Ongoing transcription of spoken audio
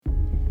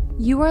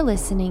You are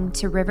listening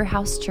to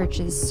Riverhouse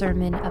Church's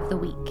Sermon of the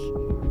Week.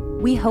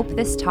 We hope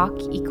this talk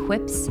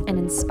equips and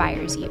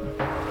inspires you.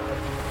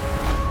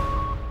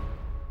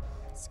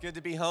 It's good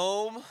to be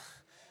home.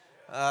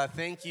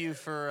 Thank you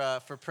for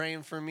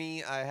praying for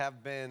me. I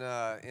have been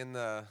in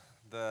the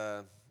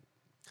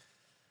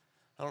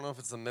I don't know if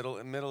it's the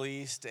Middle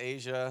East,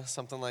 Asia,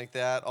 something like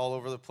that, all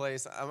over the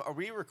place. Are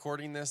we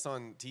recording this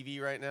on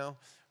TV right now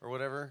or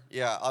whatever?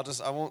 Yeah,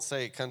 I won't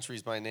say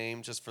countries by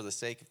name just for the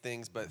sake of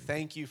things, but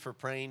thank you for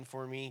praying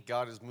for me.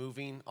 God is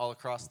moving all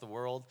across the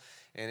world,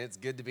 and it's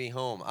good to be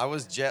home. I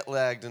was jet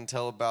lagged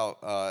until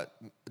about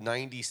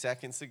 90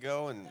 seconds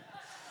ago, and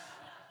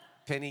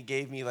Penny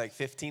gave me like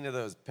 15 of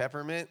those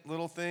peppermint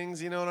little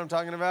things, you know what I'm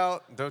talking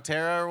about?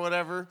 doTERRA or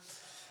whatever.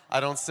 I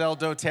don't sell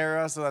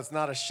doTERRA, so that's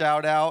not a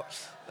shout out.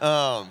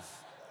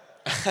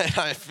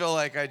 I feel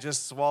like I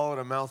just swallowed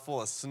a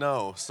mouthful of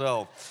snow.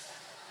 So,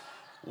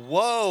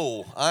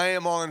 whoa, I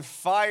am on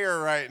fire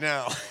right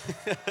now.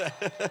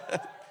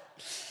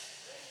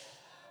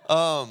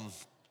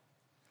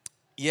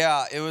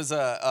 Yeah, it was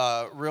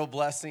a real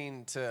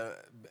blessing to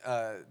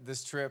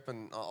this trip,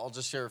 and I'll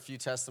just share a few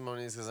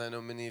testimonies because I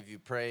know many of you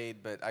prayed,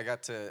 but I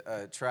got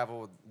to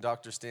travel with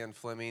Dr. Stan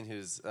Fleming,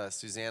 who's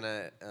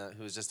Susanna,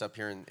 who's just up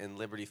here in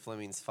Liberty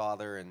Fleming's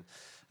father, and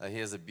he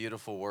has a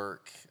beautiful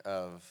work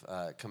of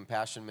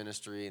compassion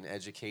ministry and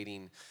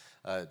educating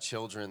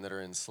children that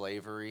are in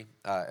slavery,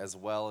 as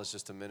well as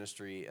just a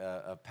ministry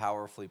of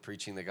powerfully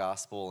preaching the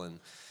gospel and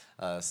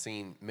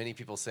seeing many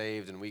people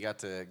saved, and we got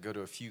to go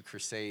to a few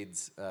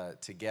crusades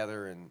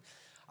together, and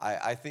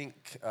I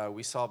think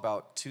we saw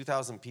about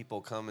 2,000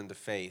 people come into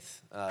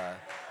faith at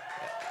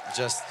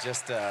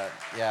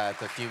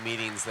the few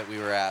meetings that we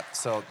were at.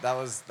 So that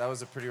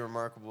was a pretty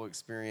remarkable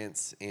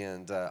experience,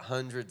 and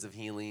hundreds of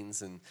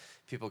healings and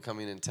people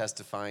coming and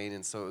testifying,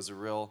 and so it was a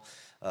real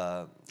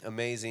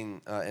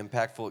amazing,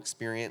 impactful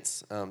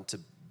experience to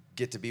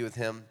get to be with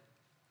him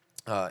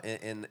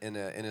in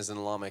his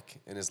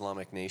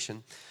Islamic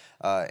nation.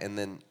 And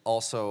then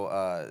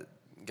also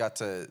got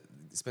to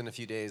spend a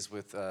few days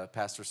with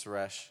Pastor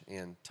Suresh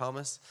and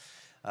Thomas,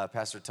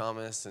 Pastor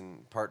Thomas,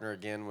 and partner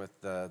again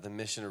with the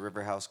mission of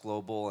Riverhouse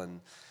Global.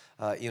 And,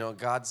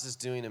 God's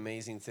just doing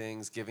amazing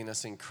things, giving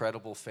us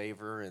incredible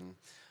favor. And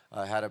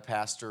had a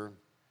pastor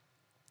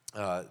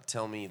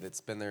tell me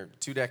that's been there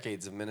 2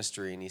 decades of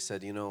ministry, and he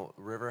said,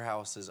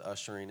 Riverhouse is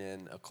ushering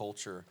in a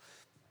culture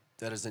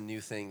that is a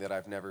new thing that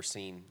I've never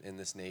seen in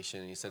this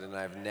nation. And he said, and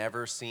I've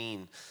never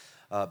seen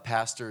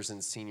pastors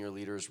and senior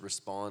leaders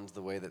respond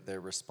the way that they're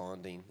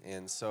responding.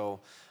 And so,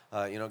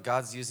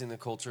 God's using the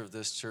culture of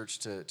this church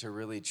to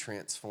really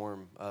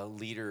transform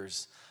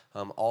leaders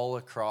all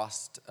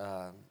across,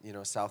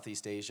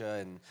 Southeast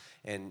Asia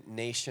and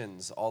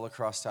nations all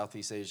across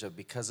Southeast Asia,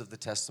 because of the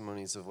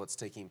testimonies of what's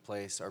taking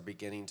place, are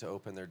beginning to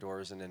open their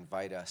doors and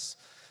invite us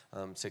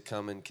to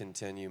come and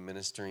continue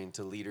ministering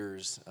to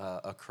leaders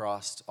all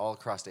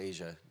across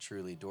Asia.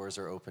 Truly, doors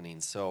are opening.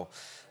 So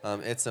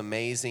it's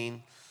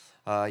amazing.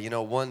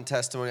 One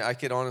testimony, I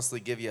could honestly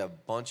give you a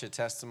bunch of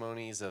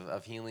testimonies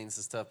of healings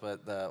and stuff,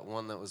 but the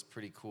one that was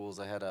pretty cool is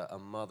I had a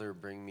mother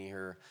bring me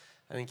her,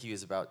 I think he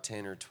was about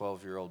 10 or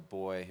 12-year-old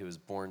boy who was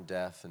born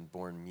deaf and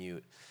born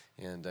mute,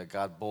 and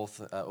God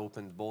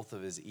opened both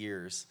of his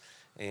ears,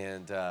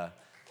 and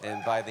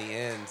by the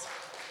end,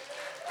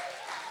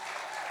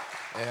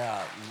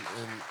 yeah,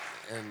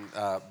 and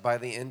by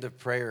the end of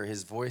prayer,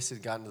 his voice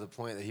had gotten to the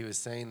point that he was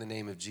saying the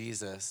name of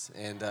Jesus,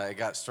 and it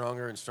got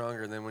stronger and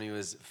stronger. And then when he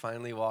was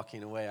finally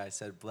walking away, I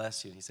said,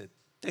 "Bless you," and he said,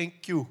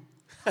 "Thank you."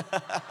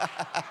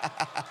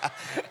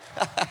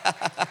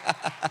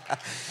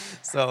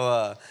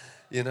 So,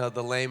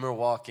 the lame are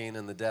walking,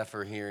 and the deaf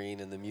are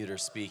hearing, and the mute are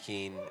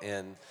speaking,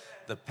 and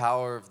the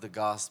power of the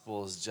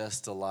gospel is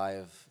just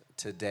alive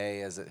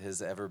today as it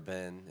has ever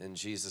been, and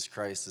Jesus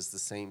Christ is the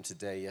same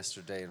today,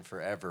 yesterday, and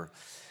forever.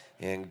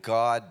 And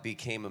God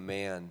became a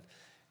man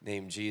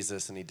named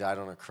Jesus, and he died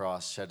on a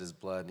cross, shed his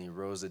blood, and he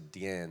rose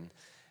again,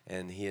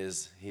 and he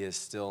is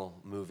still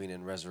moving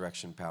in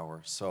resurrection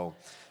power. So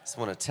I just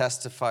want to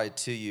testify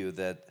to you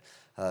that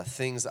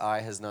things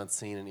eye has not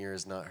seen and ear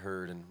has not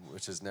heard, and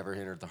which has never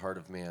entered the heart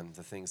of man,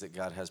 the things that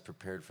God has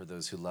prepared for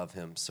those who love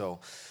him.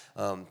 So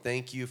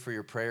thank you for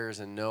your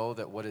prayers, and know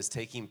that what is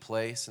taking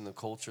place in the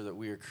culture that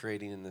we are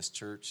creating in this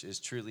church is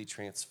truly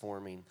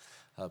transforming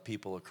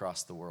people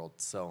across the world.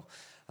 So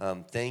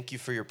thank you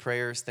for your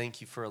prayers.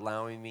 Thank you for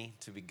allowing me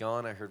to be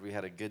gone. I heard we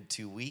had a good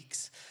 2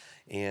 weeks,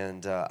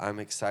 and I'm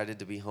excited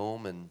to be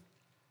home, and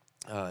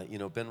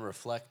been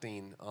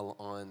reflecting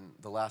on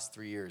the last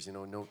 3 years.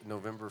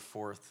 November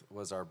 4th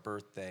was our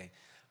birthday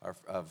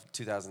of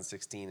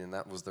 2016, and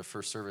that was the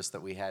first service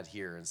that we had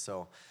here. And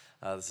so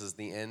this is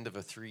the end of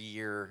a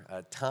 3-year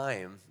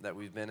time that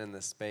we've been in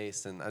this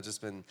space, and I've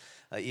just been,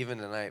 even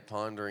tonight,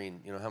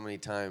 pondering, how many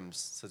times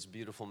such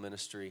beautiful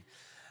ministry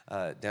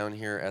down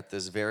here at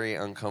this very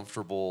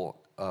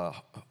uncomfortable,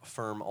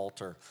 firm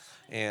altar,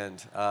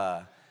 and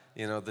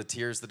the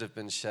tears that have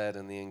been shed,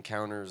 and the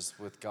encounters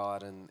with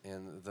God,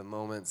 and the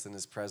moments in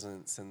his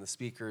presence, and the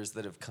speakers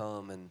that have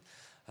come, and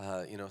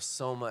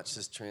so much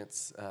has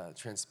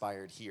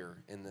transpired here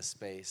in this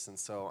space. And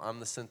so I'm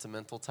the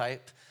sentimental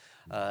type.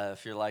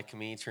 If you're like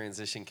me,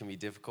 transition can be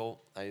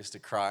difficult. I used to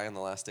cry on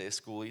the last day of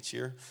school each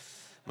year.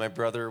 My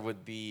brother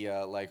would be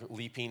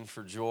leaping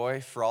for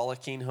joy,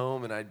 frolicking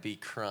home, and I'd be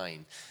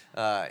crying.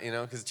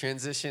 Because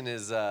transition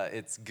is,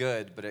 it's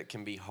good, but it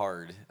can be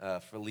hard,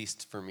 at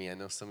least for me. I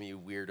know some of you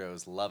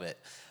weirdos love it.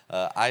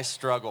 I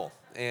struggle.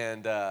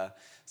 And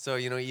so,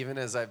 even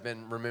as I've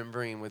been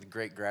remembering with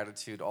great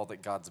gratitude all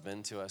that God's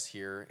been to us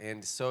here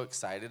and so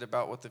excited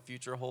about what the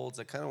future holds,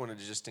 I kind of wanted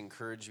to just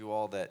encourage you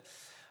all that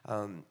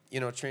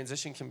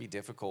transition can be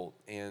difficult,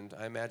 and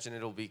I imagine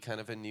it'll be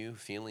kind of a new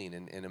feeling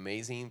and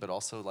amazing, but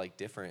also like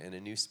different in a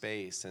new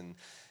space and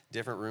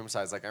different room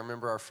size. Like I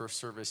remember our first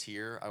service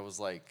here, I was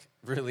like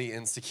really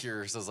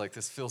insecure. So I was like,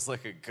 this feels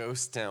like a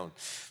ghost town.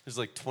 There's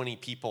like 20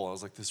 people. I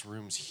was like, this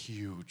room's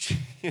huge,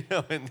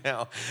 and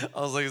now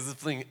I was like, is this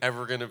thing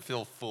ever going to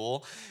feel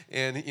full?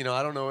 And,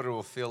 I don't know what it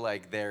will feel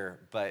like there,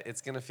 but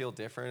it's going to feel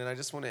different. And I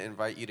just want to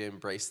invite you to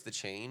embrace the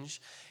change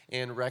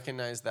and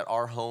recognize that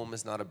our home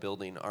is not a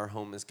building. Our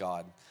home is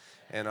God.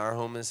 And our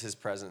home is his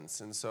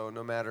presence. And so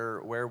no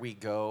matter where we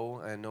go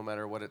and no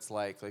matter what it's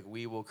like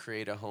we will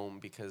create a home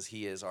because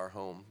he is our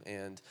home.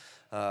 And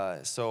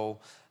let's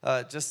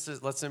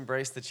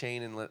embrace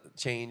the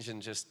change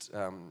and just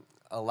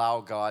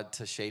allow God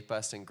to shape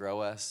us and grow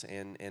us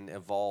and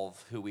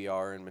evolve who we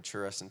are and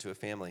mature us into a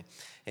family.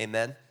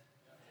 Amen?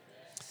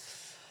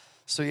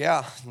 So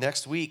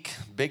next week,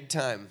 big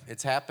time.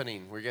 It's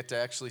happening. We get to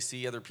actually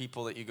see other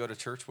people that you go to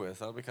church with.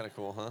 That'll be kind of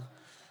cool, huh?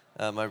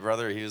 My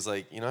brother, he was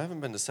like, I haven't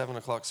been to 7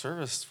 o'clock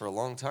service for a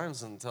long time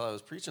until I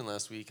was preaching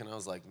last week. And I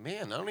was like,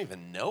 man, I don't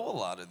even know a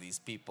lot of these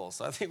people.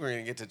 So I think we're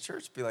going to get to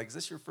church and be like, is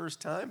this your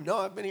first time? No,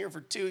 I've been here for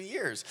 2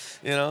 years.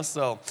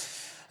 So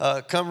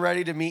come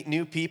ready to meet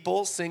new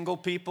people, single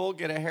people,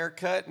 get a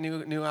haircut,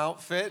 new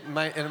outfit.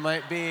 It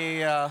might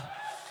be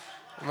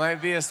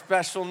a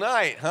special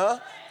night, huh?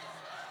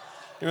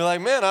 You're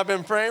like, man, I've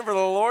been praying for the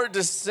Lord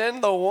to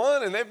send the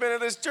one, and they've been at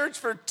this church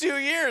for 2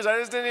 years. I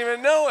just didn't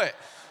even know it.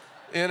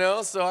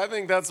 So I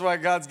think that's why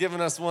God's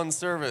given us one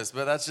service,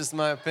 but that's just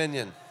my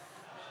opinion.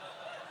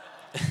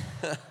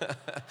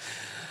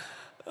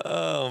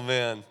 Oh,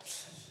 man.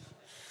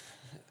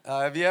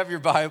 If you have your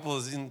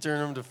Bibles, you can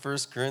turn them to 1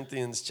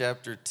 Corinthians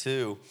chapter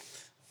 2.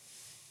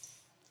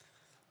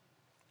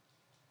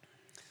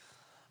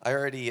 I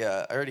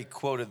already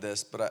quoted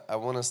this, but I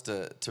want us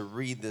to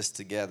read this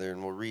together,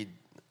 and we'll read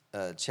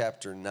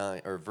chapter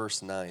 9 or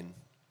verse 9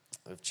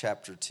 of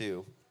chapter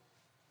 2.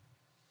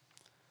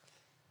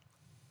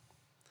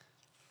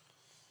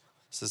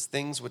 It says,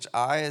 things which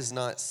eye has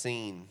not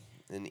seen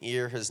and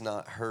ear has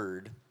not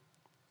heard,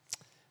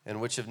 and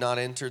which have not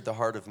entered the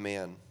heart of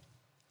man,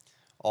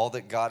 all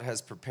that God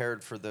has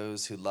prepared for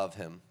those who love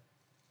him.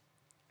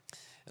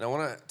 And I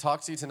want to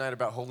talk to you tonight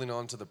about holding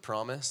on to the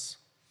promise.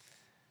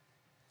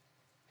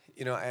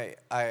 I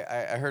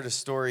heard a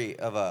story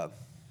of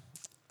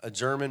a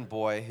German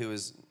boy he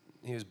was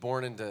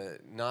born into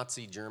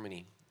Nazi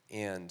Germany,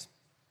 and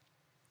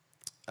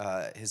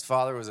his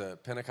father was a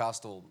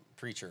Pentecostal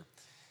preacher.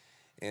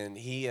 And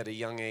he, at a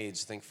young age,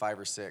 I think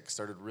 5 or 6,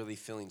 started really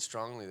feeling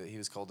strongly that he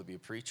was called to be a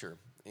preacher.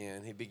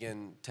 And he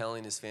began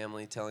telling his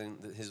family,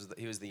 that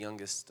he was the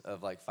youngest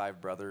of 5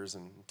 brothers,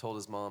 and told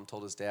his mom,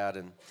 told his dad,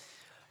 and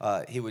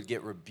he would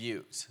get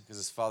rebuked because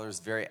his father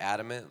was very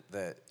adamant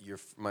that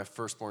my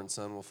firstborn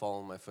son will follow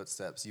in my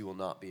footsteps. You will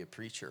not be a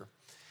preacher.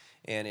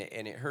 And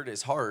it hurt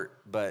his heart,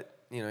 but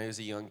he was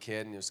a young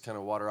kid, and it was kind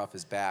of water off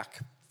his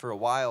back for a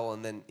while,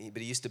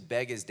 but he used to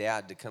beg his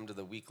dad to come to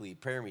the weekly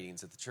prayer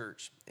meetings at the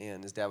church,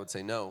 and his dad would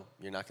say, no,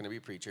 you're not going to be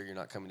a preacher, you're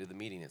not coming to the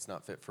meeting, it's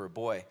not fit for a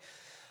boy.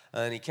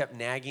 And he kept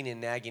nagging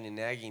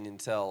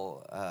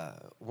until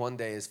one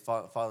day his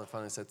father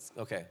finally said,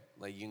 okay,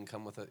 you can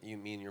come with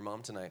me and your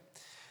mom tonight.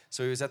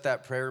 So he was at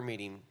that prayer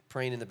meeting,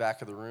 praying in the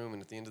back of the room,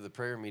 and at the end of the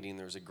prayer meeting,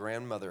 there was a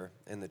grandmother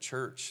in the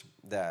church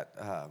that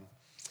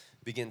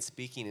began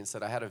speaking and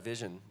said, I had a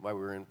vision while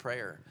we were in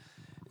prayer.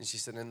 And she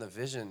said, in the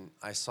vision,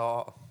 I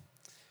saw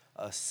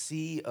a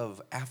sea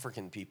of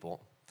African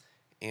people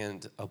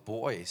and a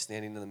boy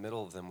standing in the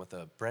middle of them with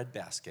a bread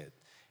basket.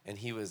 And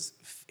he was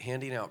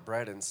handing out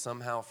bread, and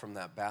somehow from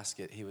that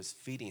basket, he was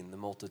feeding the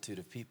multitude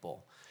of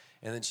people.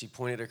 And then she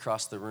pointed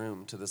across the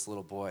room to this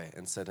little boy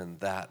and said, and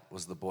that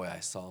was the boy I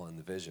saw in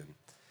the vision.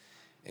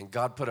 And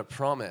God put a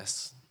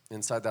promise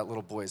inside that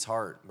little boy's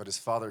heart, but his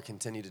father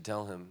continued to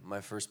tell him, my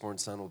firstborn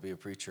son will be a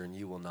preacher, and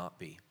you will not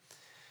be.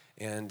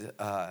 And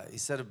he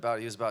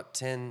was about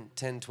 10,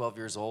 12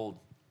 years old,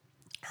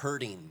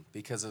 hurting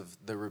because of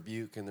the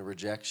rebuke and the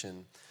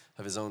rejection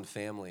of his own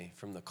family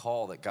from the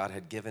call that God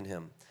had given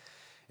him.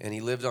 And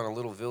he lived on a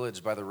little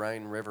village by the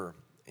Rhine River,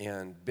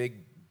 and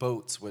big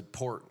boats would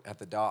port at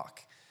the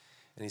dock.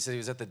 And he said he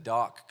was at the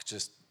dock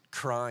just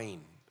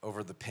crying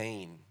over the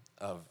pain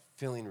of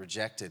feeling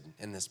rejected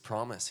in this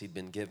promise he'd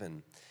been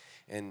given.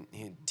 And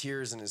he had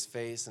tears in his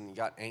face, and he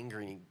got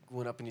angry, and he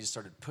went up and he just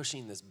started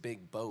pushing this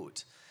big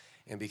boat.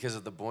 And because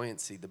of the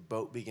buoyancy, the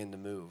boat began to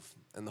move.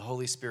 And the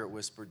Holy Spirit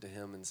whispered to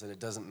him and said, it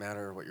doesn't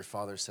matter what your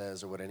father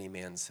says or what any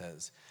man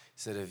says. He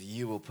said, if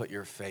you will put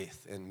your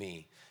faith in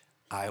me,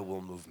 I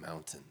will move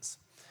mountains.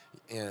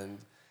 And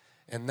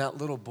that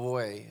little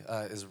boy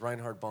is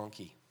Reinhard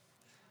Bonnke.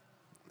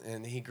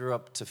 And he grew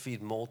up to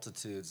feed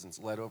multitudes and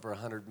led over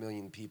 100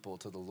 million people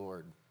to the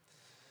Lord.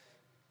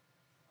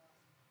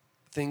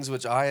 Things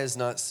which eye has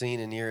not seen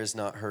and ear has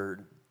not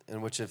heard,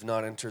 and which have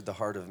not entered the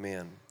heart of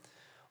man,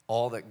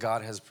 all that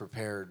God has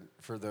prepared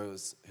for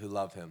those who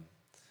love him.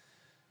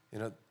 You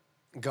know,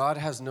 God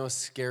has no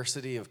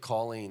scarcity of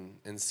calling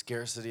and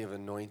scarcity of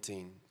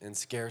anointing and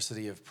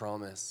scarcity of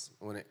promise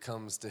when it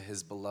comes to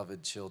his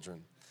beloved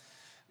children.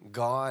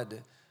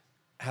 God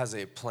has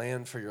a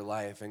plan for your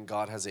life, and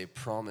God has a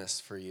promise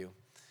for you.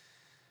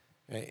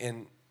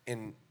 And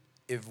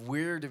if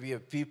we're to be a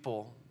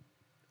people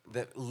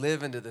that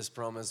live into this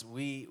promise,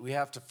 we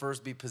have to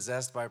first be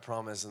possessed by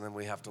promise, and then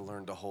we have to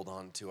learn to hold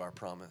on to our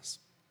promise.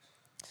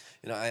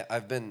 You know,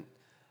 I've been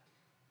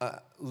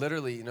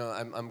literally, you know,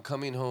 I'm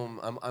coming home.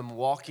 I'm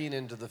walking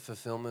into the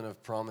fulfillment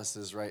of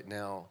promises right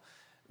now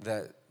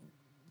that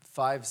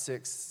 5,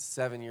 6,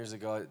 7 years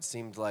ago it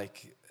seemed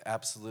like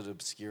absolute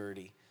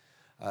obscurity.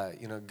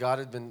 You know, God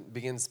had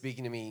began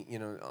speaking to me, you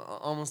know,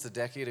 almost a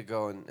decade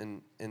ago,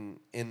 and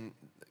in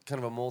kind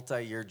of a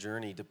multi-year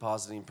journey,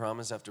 depositing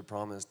promise after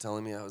promise,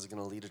 telling me I was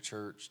going to lead a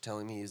church,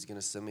 telling me he was going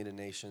to send me to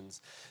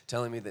nations,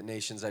 telling me that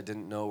nations I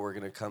didn't know were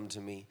going to come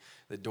to me,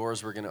 that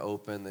doors were going to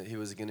open, that he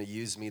was going to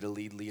use me to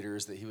lead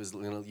leaders, that he was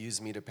going to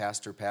use me to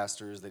pastor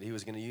pastors, that he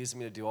was going to use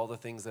me to do all the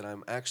things that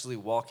I'm actually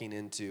walking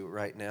into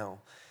right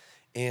now.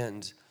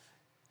 And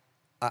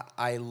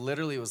I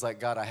literally was like,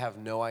 God, I have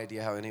no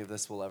idea how any of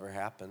this will ever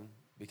happen,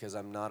 because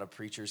I'm not a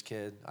preacher's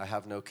kid. I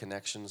have no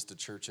connections to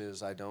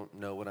churches. I don't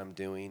know what I'm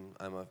doing.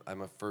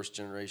 I'm a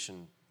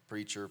first-generation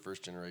preacher,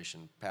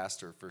 first-generation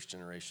pastor,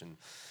 first-generation,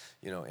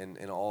 you know,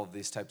 and all of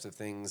these types of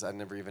things. I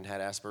never even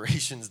had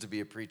aspirations to be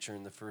a preacher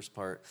in the first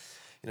part,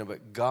 you know,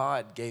 but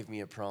God gave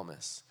me a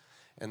promise,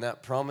 and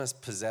that promise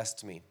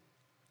possessed me.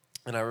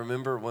 And I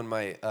remember when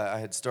I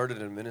had started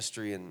a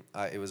ministry, and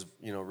it was,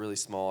 you know, really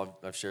small.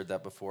 I've shared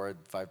that before. I had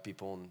 5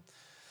 people in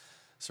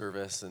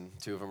service, and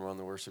 2 of them were on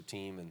the worship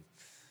team, and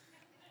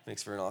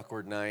makes for an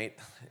awkward night.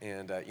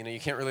 And, you know, you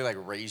can't really, like,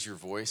 raise your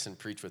voice and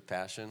preach with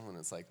passion when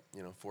it's, like,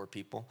 you know, 4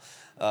 people.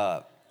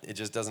 It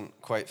just doesn't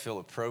quite feel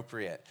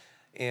appropriate.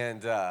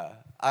 And I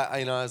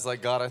was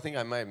like, God, I think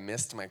I might have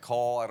missed my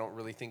call. I don't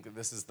really think that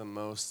this is the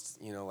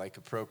most, you know, like,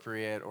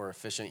 appropriate or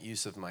efficient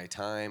use of my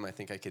time. I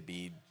think I could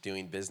be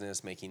doing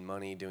business, making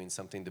money, doing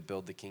something to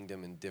build the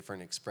kingdom in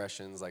different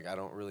expressions. Like, I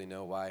don't really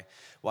know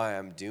why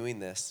I'm doing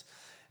this.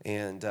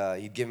 And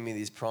he'd given me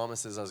these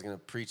promises. I was going to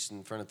preach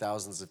in front of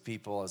thousands of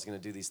people. I was going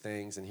to do these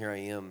things, and here I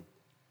am.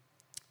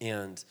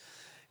 And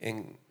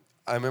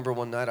I remember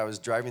one night I was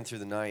driving through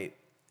the night,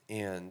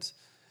 and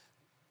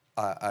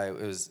I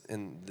was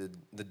in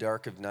the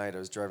dark of night. I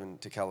was driving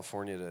to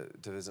California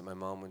to visit my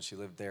mom when she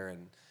lived there,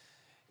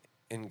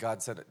 and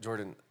God said,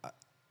 Jordan,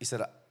 he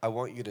said, I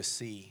want you to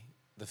see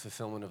the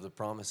fulfillment of the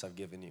promise I've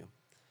given you.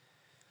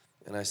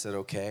 And I said,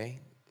 okay.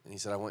 And he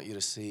said, I want you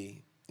to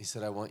see. He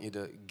said, I want you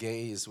to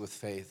gaze with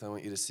faith. I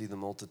want you to see the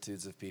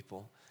multitudes of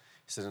people.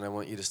 He said, and I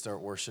want you to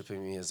start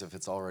worshiping me as if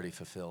it's already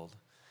fulfilled.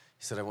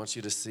 He said, I want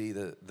you to see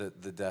the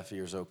deaf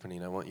ears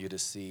opening. I want you to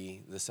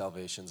see the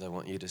salvations. I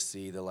want you to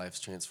see the lives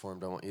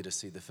transformed. I want you to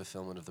see the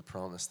fulfillment of the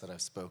promise that I've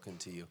spoken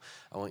to you.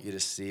 I want you to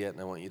see it, and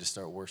I want you to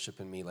start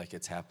worshiping me like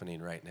it's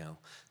happening right now,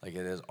 like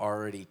it has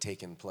already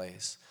taken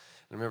place.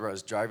 And I remember I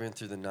was driving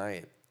through the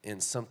night,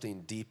 and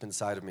something deep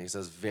inside of me, because I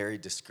was very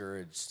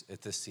discouraged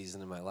at this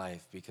season in my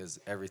life because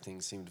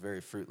everything seemed very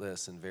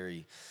fruitless and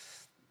very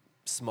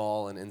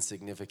small and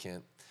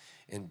insignificant.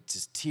 And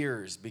just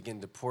tears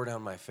began to pour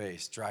down my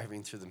face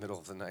driving through the middle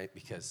of the night,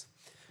 because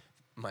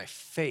my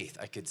faith,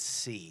 I could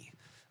see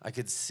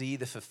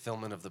the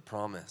fulfillment of the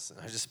promise.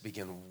 And I just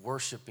began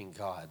worshiping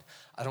God.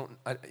 I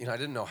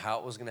didn't know how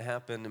it was going to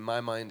happen. In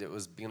my mind, it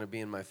was going to be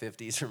in my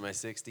 50s or my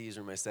 60s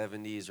or my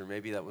 70s, or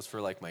maybe that was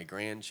for like my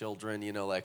grandchildren, you know, like